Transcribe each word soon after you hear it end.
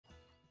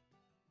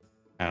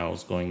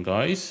How's it going,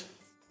 guys?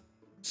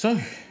 So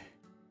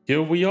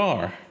here we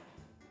are.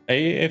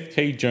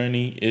 AFK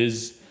Journey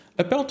is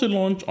about to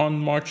launch on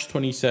March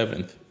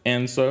 27th,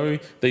 and so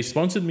they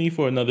sponsored me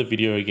for another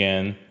video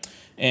again.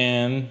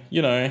 And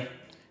you know,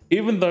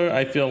 even though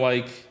I feel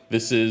like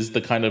this is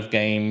the kind of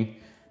game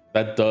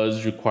that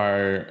does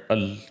require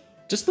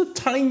just a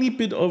tiny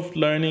bit of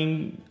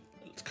learning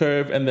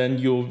curve, and then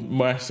you'll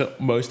master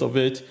most of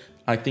it,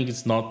 I think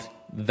it's not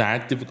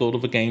that difficult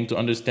of a game to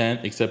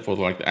understand, except for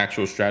like the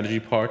actual strategy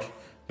part.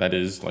 That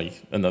is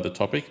like another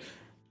topic.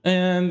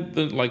 And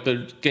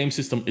the game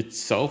system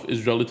itself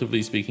is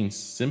relatively speaking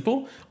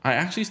simple. I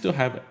actually still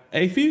have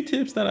a few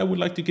tips that I would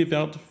like to give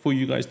out for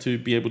you guys to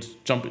be able to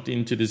jump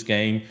into this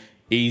game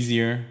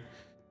easier.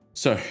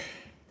 So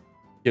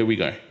here we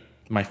go.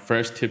 My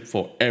first tip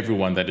for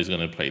everyone that is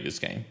going to play this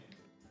game,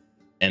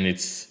 and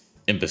it's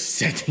in the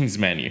settings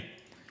menu.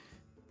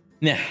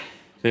 Now,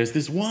 there's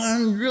this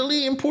one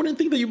really important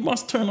thing that you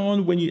must turn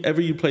on whenever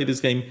you play this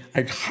game.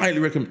 I highly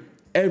recommend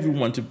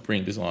everyone to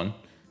bring this on,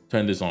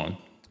 turn this on.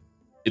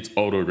 It's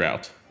auto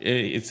route.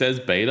 It says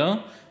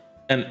beta,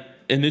 and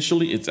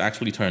initially it's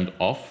actually turned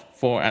off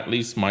for at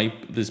least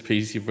this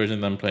PC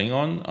version that I'm playing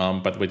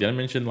on. But did I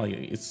mention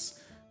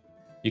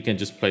you can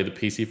just play the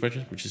PC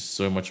version, which is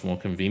so much more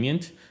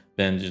convenient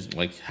than just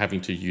like having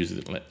to use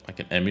it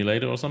like an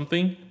emulator or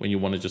something when you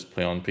want to just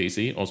play on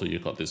PC. Also,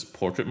 you've got this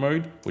portrait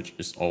mode, which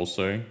is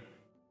also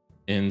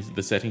in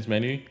the settings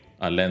menu.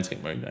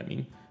 Landscape mode, I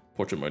mean.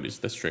 Portrait mode is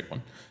the straight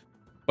one.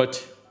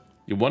 But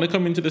you want to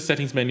come into the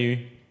settings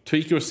menu,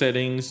 tweak your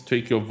settings,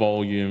 tweak your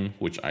volume,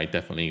 which I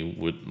definitely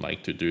would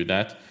like to do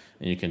that.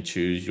 And you can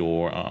choose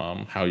your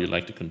how you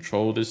like to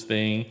control this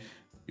thing,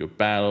 your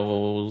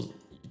battles.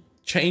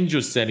 Change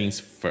your settings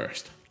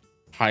first.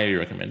 Highly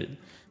recommended.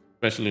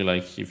 Especially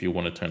like if you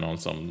want to turn on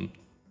some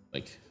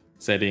like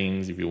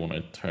settings, if you want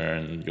to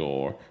turn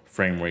your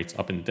frame rates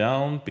up and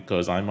down,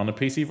 because I'm on a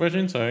PC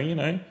version, so you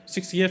know,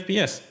 60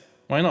 FPS,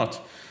 why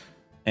not?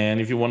 And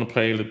if you want to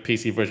play the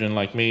PC version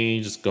like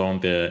me, just go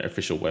on the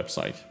official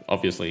website.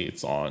 Obviously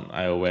it's on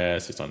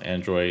iOS, it's on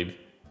Android,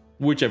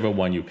 whichever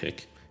one you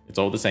pick, it's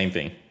all the same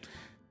thing.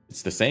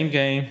 It's the same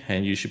game,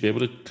 and you should be able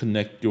to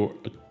connect your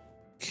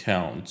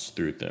accounts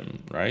through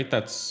them, right?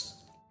 That's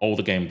all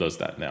the game does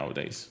that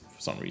nowadays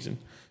for some reason.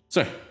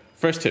 So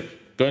first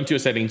tip, go into your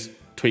settings,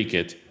 tweak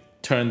it,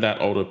 turn that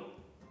auto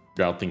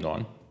routing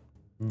on.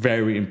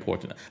 Very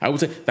important. I would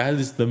say that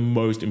is the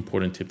most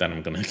important tip that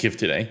I'm going to give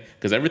today,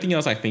 because everything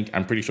else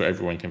I'm pretty sure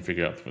everyone can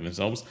figure out for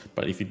themselves.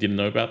 But if you didn't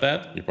know about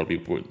that, you probably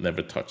would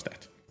never touch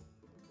that.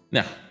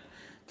 Now,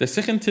 the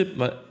second tip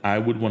that I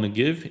would want to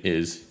give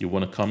is you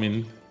want to come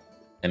in,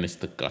 and it's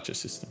the gacha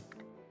system.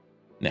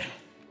 Now,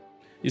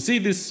 you see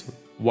this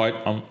white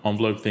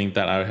envelope thing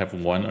that I have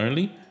one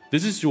only?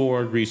 This is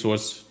your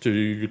resource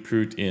to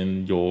recruit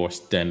in your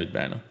standard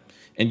banner.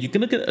 And you're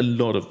going to get a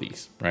lot of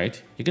these, right?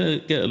 You're going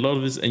to get a lot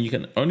of this, and you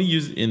can only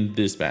use it in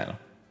this banner.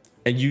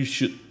 And you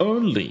should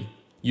only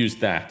use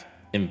that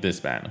in this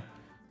banner.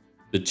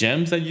 The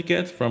gems that you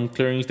get from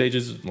clearing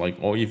stages, like,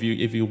 or if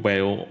you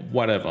whale,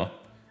 whatever,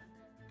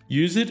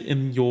 use it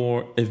in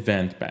your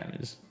event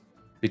banners,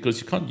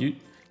 because you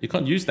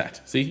can't use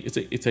that. See,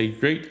 it's a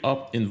rate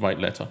up invite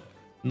letter,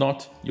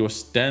 not your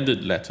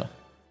standard letter.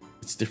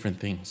 It's different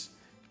things.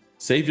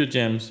 Save your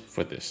gems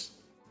for this.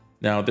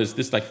 Now there's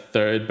this like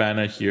third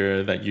banner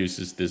here that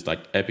uses this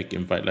like epic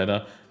invite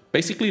letter.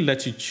 Basically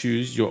lets you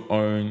choose your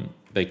own,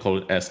 they call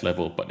it S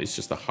level, but it's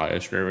just the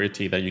highest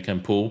rarity that you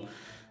can pull.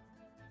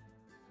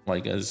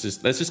 Like let's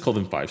just call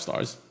them 5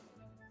 stars.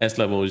 S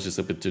level is just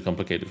a bit too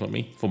complicated for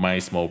me, for my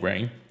small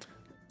brain.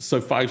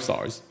 So 5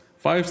 stars.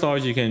 5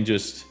 stars you can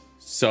just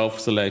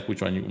self-select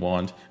which one you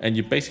want, and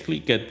you basically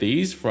get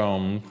these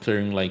from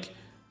clearing like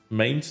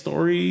main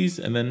stories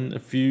and then a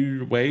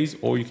few ways,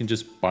 or you can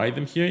just buy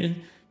them here.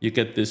 You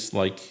get this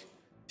like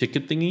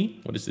ticket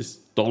thingy. What is this?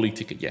 Dolly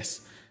ticket.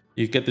 Yes.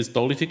 You get this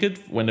dolly ticket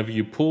whenever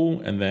you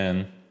pull, and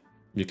then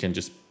you can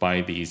just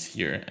buy these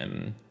here.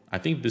 And I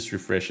think this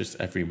refreshes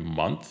every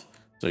month.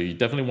 So you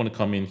definitely want to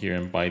come in here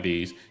and buy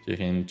these. You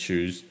can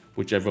choose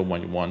whichever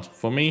one you want.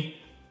 For me,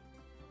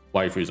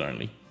 waifus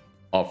only,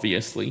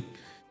 obviously.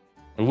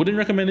 I wouldn't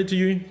recommend it to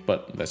you,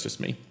 but that's just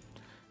me.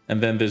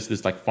 And then there's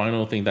this like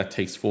final thing that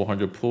takes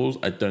 400 pulls.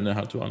 I don't know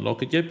how to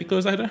unlock it yet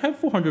because I don't have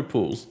 400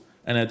 pulls,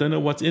 and I don't know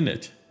what's in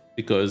it,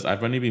 because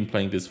I've only been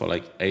playing this for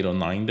like 8 or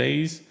 9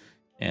 days,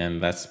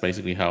 and that's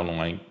basically how long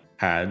I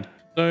had.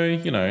 So,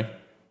 you know,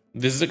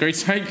 this is a great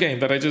side game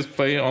that I just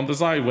play on the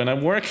side when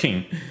I'm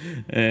working.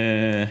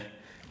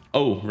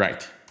 Oh,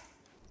 right.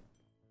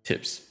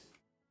 Tips.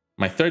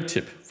 My third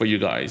tip for you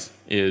guys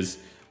is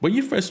when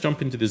you first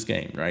jump into this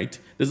game, right?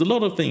 There's a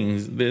lot of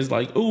things. There's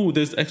like, oh,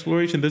 there's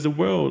exploration, there's a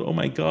world. Oh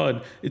my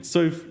God, it's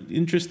so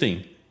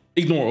interesting.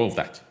 Ignore all of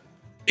that.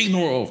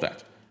 Ignore all of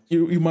that.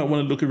 You might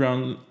want to look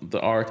around the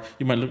art.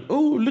 You might look, oh,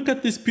 look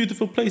at this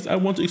beautiful place. I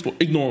want to explore.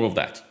 Ignore all of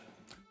that.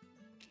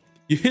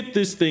 You hit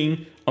this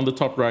thing on the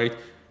top right.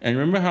 And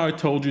remember how I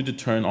told you to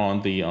turn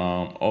on the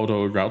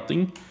auto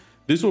routing?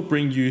 This will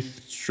bring you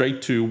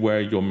straight to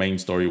where your main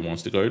story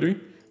wants to go to.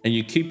 And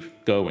you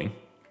keep going.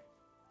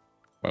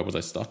 Why was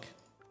I stuck?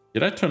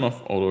 Did I turn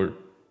off auto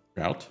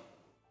route?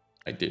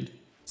 I did.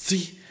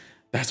 See,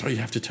 that's why you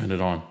have to turn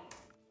it on.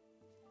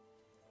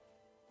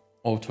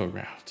 Auto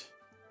route.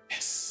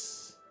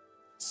 Yes.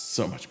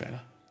 So much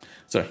better.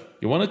 So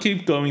you want to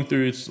keep going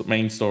through its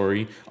main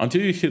story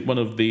until you hit one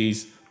of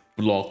these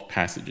blocked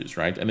passages,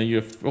 right? And then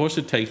you're forced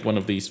to take one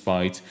of these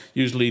fights.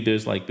 Usually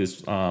there's like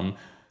this thing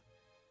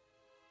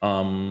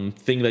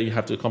that you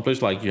have to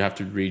accomplish, like you have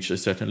to reach a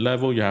certain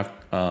level. You have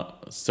a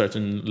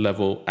certain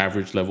level,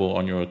 average level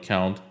on your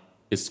account.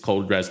 It's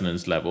called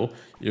resonance level.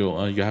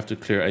 You have to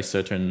clear a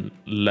certain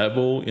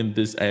level in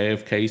this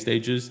AFK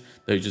stages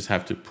that you just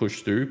have to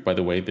push through. By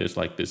the way, there's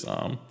like this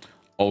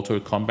auto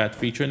combat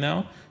feature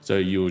now. So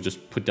you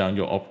just put down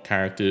your op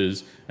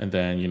characters and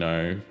then, you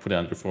know, put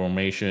down your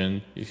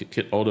formation. You can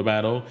hit auto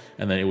battle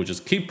and then it will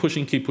just keep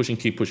pushing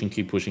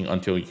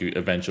until you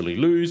eventually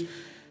lose.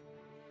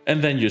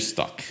 And then you're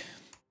stuck.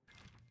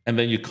 And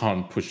then you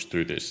can't push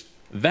through this.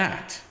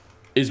 That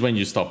is when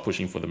you stop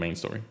pushing for the main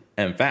story.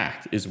 And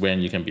that is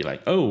when you can be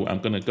like, oh, I'm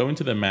going to go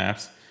into the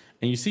maps.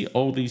 And you see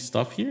all these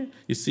stuff here.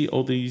 You see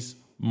all these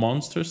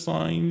monster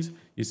signs.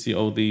 You see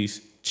all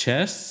these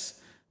chests,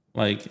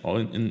 like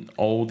in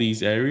all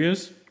these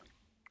areas.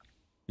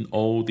 In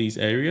all these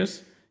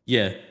areas.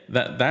 Yeah,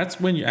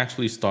 that's when you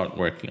actually start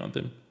working on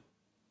them.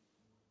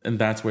 And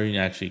that's where you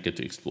actually get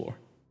to explore.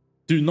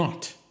 Do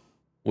not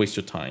waste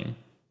your time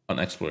on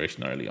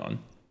exploration early on.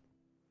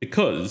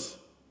 Because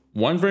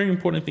one very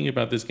important thing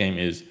about this game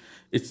is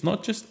it's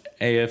not just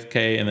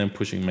AFK and then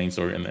pushing main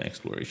story and then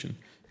exploration.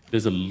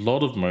 There's a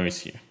lot of modes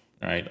here,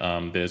 right?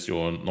 There's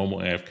your normal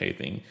AFK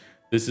thing.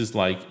 This is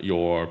like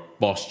your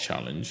boss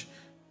challenge.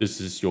 This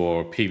is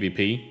your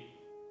PvP.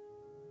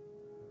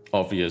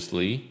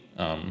 Obviously,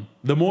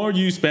 the more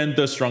you spend,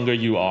 the stronger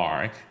you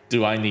are.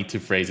 Do I need to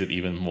phrase it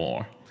even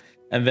more?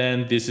 And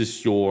then this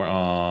is your,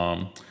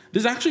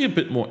 this is actually a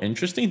bit more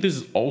interesting. This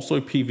is also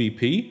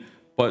PvP,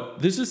 but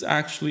this is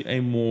actually a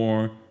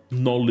more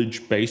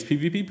knowledge-based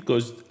PvP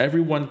because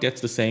everyone gets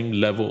the same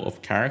level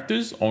of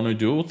characters on a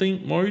duel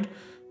thing mode.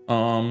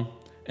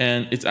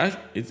 And it's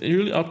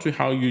really up to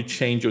how you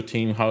change your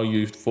team, how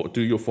you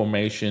do your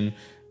formation.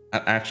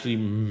 It actually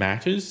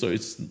matters. So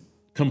it's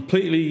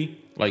completely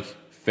like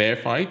fair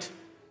fight.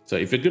 So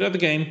if you're good at the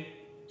game,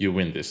 you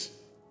win this.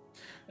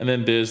 And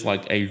then there's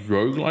like a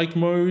roguelike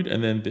mode,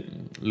 and then the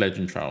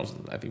Legend Trials.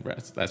 I think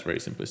that's very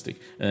simplistic.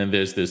 And then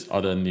there's this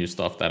other new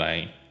stuff that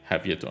I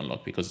have yet to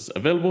unlock because it's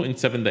available in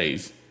 7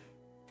 days,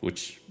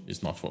 which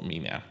is not for me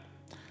now.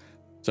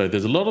 So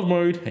there's a lot of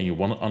mode, and you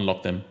want to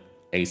unlock them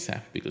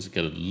ASAP because you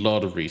get a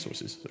lot of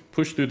resources. So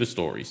push through the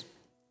stories.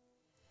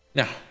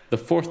 Now, the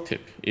fourth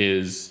tip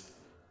is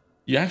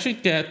you actually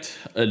get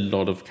a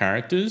lot of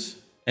characters,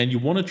 and you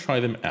want to try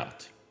them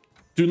out.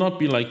 Do not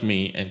be like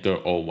me and go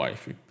all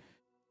waifu.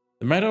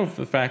 The matter of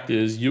the fact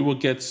is you will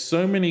get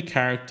so many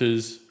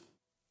characters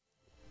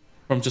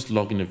from just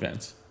login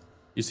events.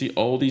 You see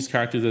all these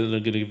characters that are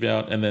going to give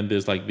out, and then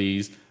there's like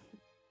these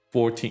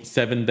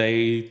 7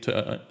 day,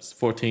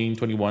 14,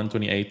 21,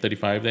 28,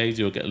 35 days.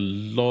 You'll get a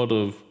lot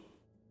of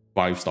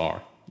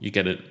 5-star. You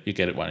get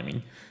it what I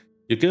mean.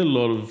 You get a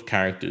lot of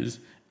characters,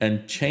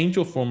 and change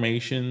your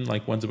formation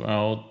like once in a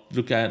while.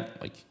 Look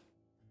at like,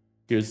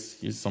 here's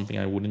something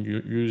I wouldn't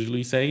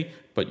usually say,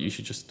 but you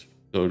should just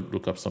go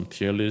look up some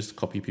tier lists,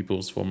 copy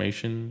people's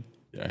formation.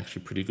 They're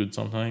actually pretty good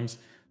sometimes.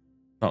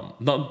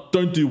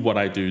 Don't do what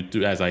I do.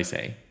 Do as I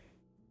say.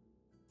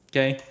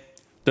 Okay?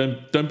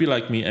 Don't be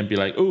like me and be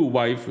like, oh,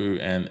 waifu,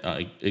 and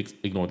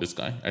ignore this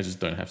guy. I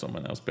just don't have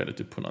someone else better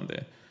to put on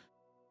there.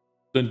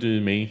 Don't do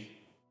me.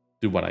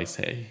 Do what I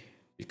say,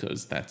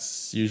 because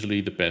that's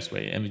usually the best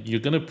way. And you're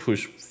gonna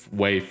push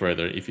way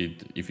further if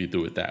you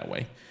do it that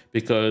way.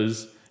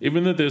 Because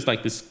even though there's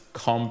like this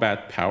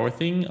combat power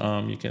thing,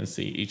 you can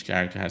see each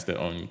character has their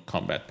own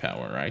combat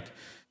power, right?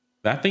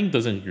 That thing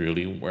doesn't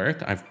really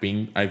work. I've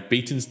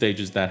beaten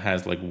stages that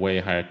has like way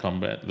higher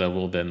combat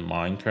level than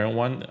mine current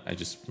one. I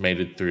just made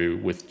it through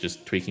with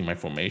just tweaking my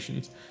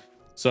formations.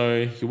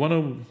 So you want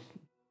to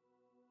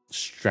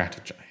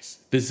strategize.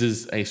 This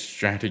is a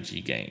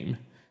strategy game.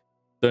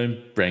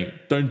 Don't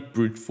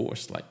brute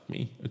force like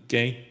me,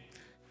 okay?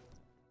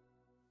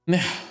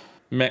 Now,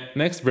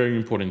 next very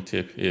important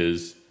tip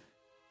is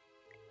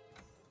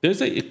there's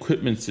an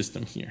equipment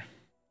system here,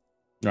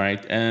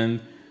 right?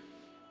 And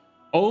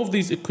all of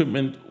these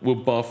equipment will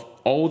buff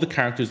all the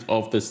characters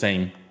of the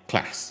same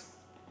class.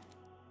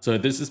 So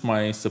this is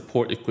my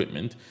support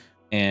equipment.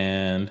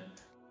 And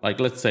like,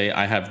 let's say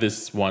I have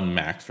this one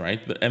max,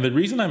 right? And the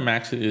reason I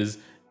max it is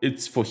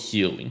it's for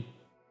healing.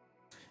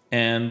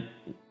 And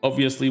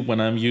obviously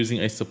when I'm using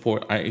a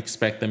support, I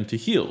expect them to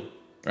heal,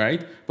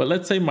 right? But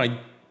let's say my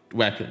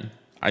weapon,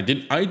 I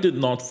did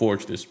not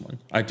forge this one.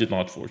 I did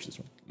not forge this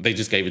one. They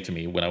just gave it to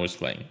me when I was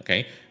playing,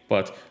 okay?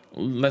 But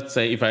let's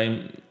say if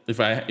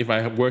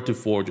I were to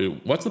forge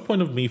it, what's the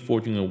point of me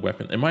forging a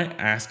weapon? Am I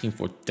asking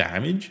for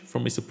damage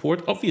from a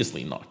support?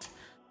 Obviously not.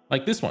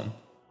 Like this one,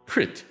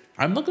 crit.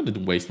 I'm not going to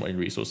waste my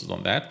resources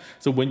on that.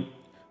 So when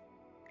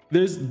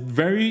there's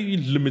very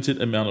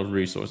limited amount of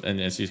resource, and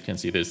as you can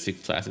see, there's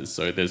 6 classes,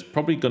 so there's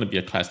probably going to be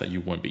a class that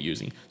you won't be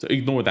using, so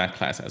ignore that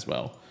class as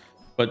well.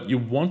 But you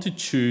want to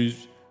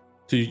choose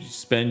to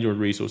spend your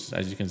resources.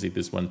 As you can see,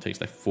 this one takes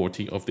like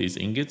 40 of these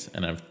ingots,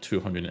 and I have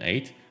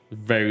 208.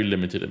 Very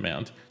limited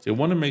amount, so you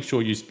want to make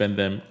sure you spend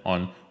them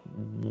on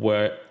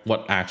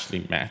what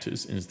actually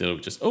matters, instead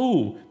of just,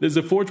 oh, there's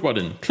a forge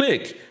button,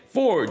 click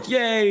forge,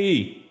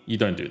 yay. You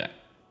don't do that.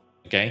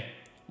 Okay,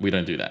 we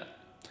don't do that.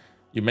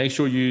 You make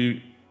sure you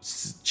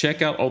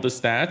check out all the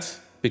stats,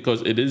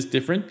 because it is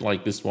different.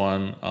 Like this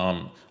one,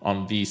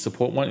 on the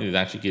support one, it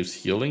actually gives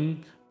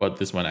healing, but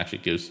this one actually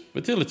gives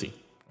fertility,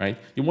 right?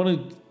 You want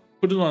to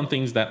put it on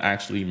things that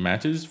actually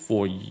matters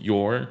for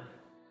your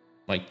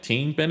like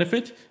team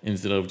benefit,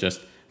 instead of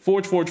just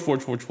forge,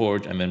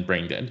 and then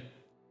brain dead.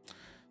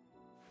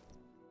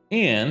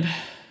 And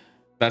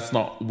that's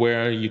not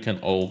where you can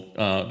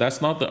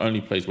that's not the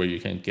only place where you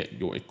can get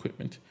your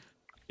equipment.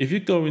 If you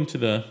go into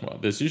the, well,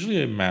 there's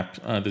usually a map,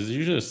 there's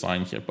usually a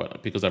sign here,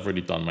 but because I've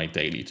already done my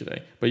daily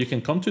today, but you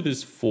can come to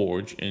this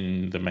forge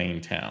in the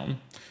main town,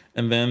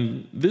 and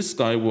then this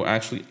guy will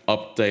actually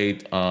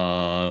update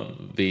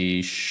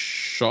the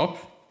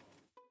shop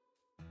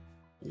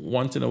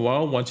once in a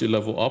while, once you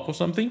level up or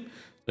something.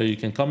 So you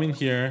can come in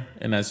here,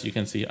 and as you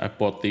can see, I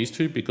bought these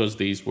 2 because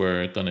these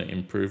were going to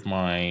improve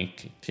my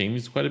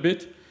teams quite a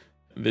bit.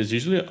 There's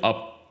usually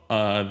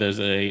there's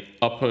a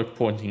upper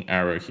pointing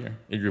arrow here.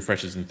 It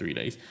refreshes in 3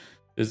 days.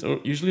 There's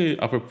usually an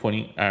upper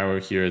pointing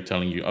arrow here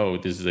telling you, oh,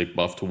 this is a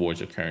buff towards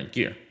your current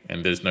gear.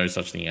 And there's no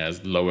such thing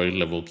as lower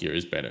level gear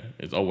is better.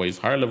 It's always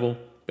higher level,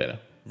 better.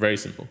 Very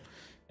simple.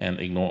 And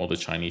ignore all the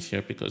Chinese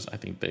here, because I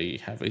think they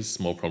have a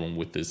small problem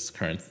with this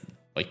current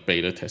like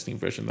beta testing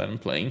version that I'm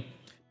playing.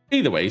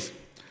 Either ways,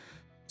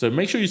 so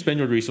make sure you spend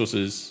your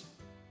resources,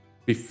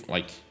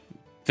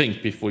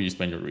 think before you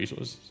spend your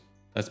resources.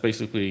 That's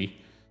basically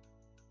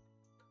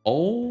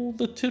all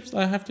the tips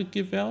I have to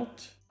give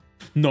out.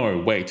 No,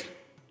 wait.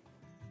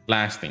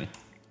 Last thing.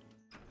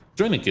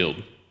 Join a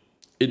guild.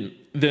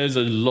 There's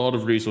a lot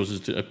of resources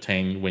to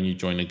obtain when you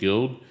join a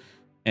guild.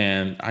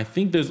 And I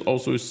think there's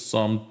also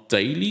some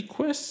daily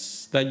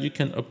quests that you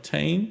can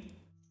obtain.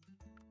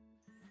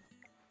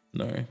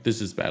 No,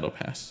 this is Battle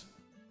Pass.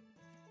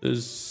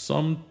 There's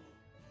some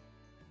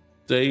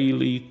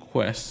daily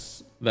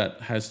quests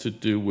that has to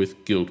do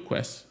with guild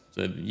quests.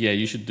 So yeah,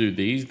 you should do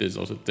these. There's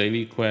also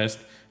daily quest.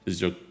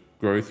 There's your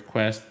growth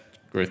quest,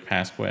 growth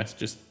pass quest.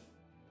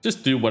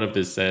 Just do whatever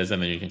this says,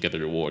 and then you can get the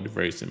reward.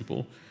 Very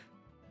simple.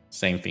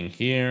 Same thing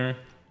here.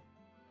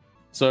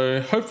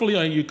 So hopefully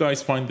you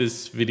guys find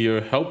this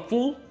video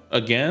helpful.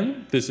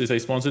 Again, this is a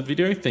sponsored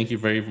video. Thank you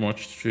very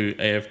much to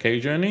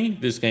AFK Journey.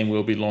 This game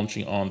will be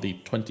launching on the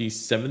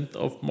 27th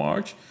of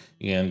March.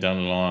 You can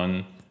download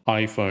on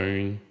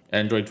iPhone,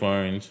 Android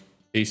phones,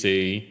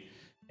 PC,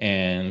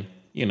 and,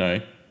 you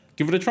know,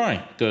 give it a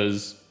try,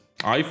 because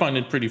I find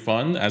it pretty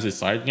fun as a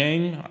side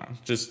game.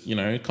 Just, you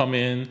know, come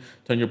in,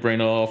 turn your brain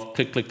off,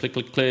 click, click, click,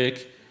 click,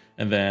 click,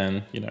 and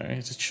then, you know,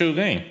 it's a chill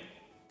game.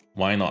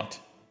 Why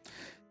not?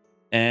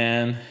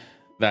 And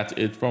that's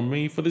it from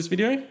me for this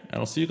video.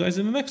 I'll see you guys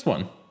in the next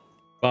one.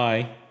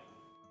 Bye.